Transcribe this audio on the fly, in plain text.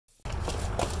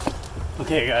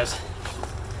Okay guys,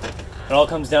 it all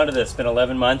comes down to this. It's been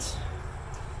 11 months.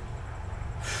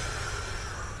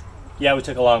 Yeah, we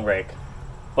took a long break,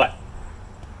 but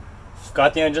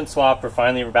got the engine swapped. We're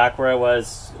finally back where I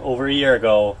was over a year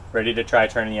ago, ready to try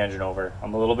turning the engine over.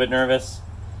 I'm a little bit nervous.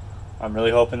 I'm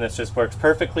really hoping this just works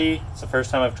perfectly. It's the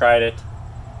first time I've tried it,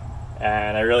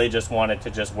 and I really just want it to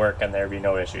just work and there be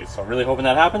no issues. So I'm really hoping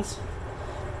that happens.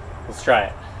 Let's try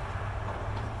it.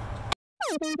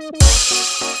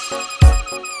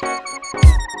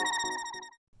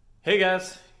 Hey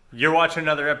guys, you're watching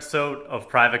another episode of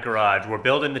Private Garage. We're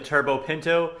building the turbo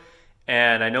Pinto,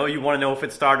 and I know you want to know if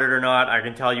it started or not. I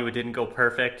can tell you it didn't go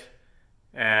perfect,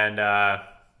 and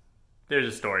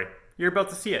there's a story. You're about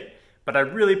to see it. But I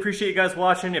really appreciate you guys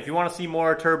watching. If you want to see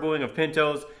more turboing of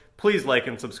Pintos, please like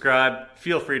and subscribe.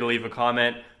 Feel free to leave a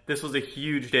comment. This was a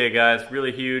huge day, guys.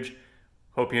 Really huge.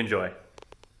 Hope you enjoy.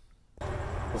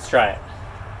 Let's try it.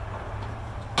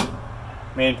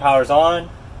 Main power's on.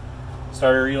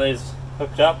 Starter relays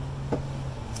hooked up.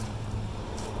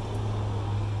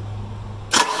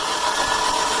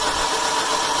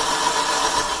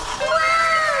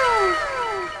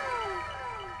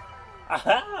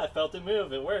 Aha! I felt it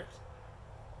move. It worked.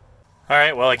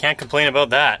 Alright, well, I can't complain about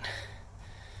that.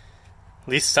 At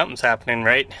least something's happening,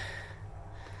 right?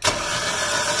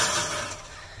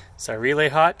 Is our relay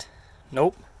hot?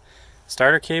 Nope.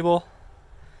 Starter cable?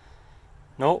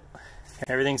 Nope.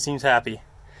 Everything seems happy.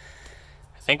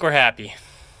 I think we're happy.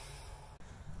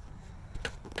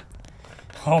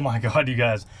 Oh my god, you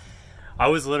guys. I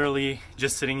was literally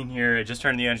just sitting in here. I just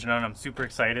turned the engine on. I'm super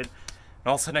excited. And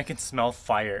all of a sudden I can smell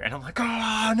fire. And I'm like,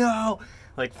 oh no!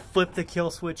 Like, flip the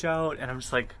kill switch out. And I'm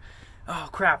just like, oh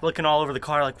crap, looking all over the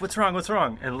car like, what's wrong, what's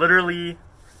wrong? And literally,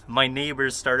 my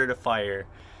neighbors started a fire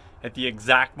at the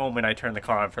exact moment I turned the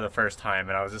car on for the first time.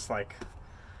 And I was just like,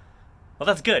 well,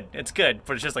 that's good. It's good.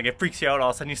 But it's just like, it freaks you out. All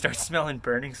of a sudden you start smelling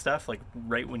burning stuff, like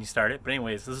right when you start it. But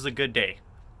anyways, this is a good day.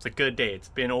 It's a good day. It's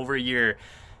been over a year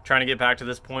trying to get back to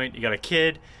this point. You got a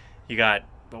kid. You got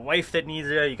a wife that needs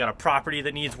it. You got a property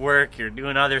that needs work. You're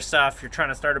doing other stuff. You're trying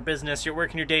to start a business. You're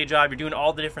working your day job. You're doing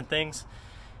all the different things.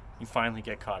 You finally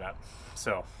get caught up.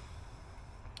 So,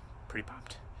 pretty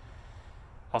pumped.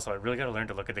 Also, I really got to learn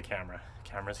to look at the camera. The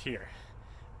camera's here,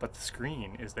 but the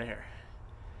screen is there.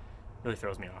 Really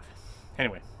throws me off.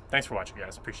 Anyway, thanks for watching,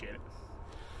 guys. Appreciate it.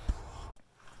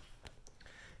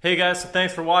 Hey guys, so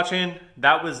thanks for watching.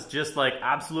 That was just like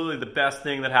absolutely the best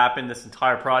thing that happened this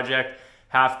entire project.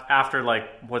 After like,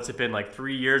 what's it been, like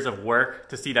 3 years of work,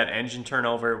 to see that engine turn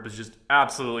over, it was just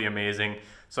absolutely amazing.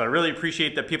 So I really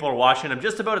appreciate that people are watching. I'm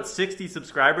just about at 60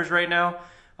 subscribers right now.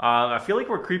 I feel like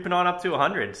we're creeping on up to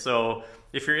 100. So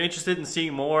if you're interested in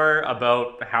seeing more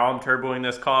about how I'm turboing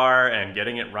this car and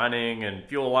getting it running and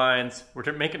fuel lines, we're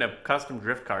making a custom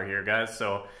drift car here, guys.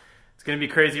 So it's gonna be a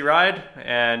crazy ride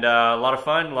and a lot of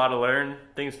fun, a lot of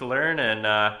things to learn.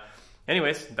 And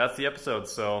anyways, that's the episode.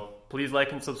 So please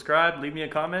like and subscribe, leave me a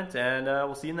comment, and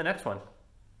we'll see you in the next one.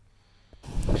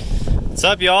 What's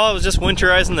up, y'all? I was just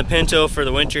winterizing the Pinto for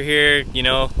the winter here, you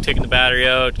know, taking the battery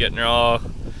out, getting her all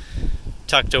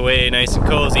tucked away nice and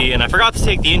cozy, and I forgot to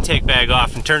take the intake bag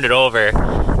off and turned it over,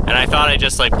 and I thought I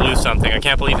just like blew something. I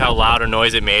can't believe how loud a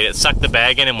noise it made. It sucked the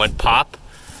bag in and went pop.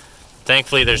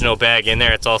 Thankfully there's no bag in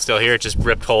there, it's all still here, it just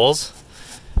ripped holes.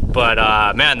 But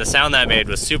man, the sound that made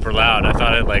was super loud. I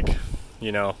thought it, like,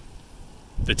 you know,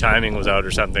 the timing was out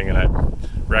or something and I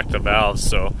wrecked the valves.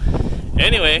 So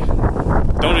anyway,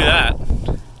 don't do that.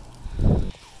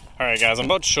 Alright guys, I'm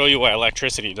about to show you why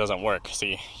electricity doesn't work.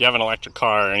 See, you have an electric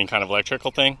car or any kind of electrical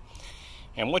thing,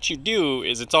 and what you do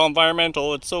is, it's all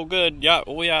environmental, it's so good, yeah,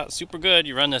 oh yeah, super good.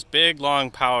 You run this big long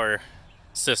power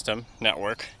system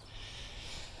network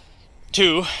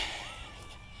to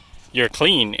your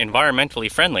clean,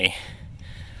 environmentally friendly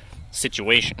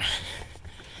situation.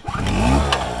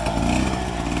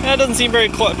 That doesn't seem very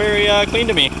clean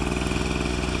to me.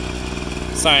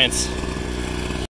 Science.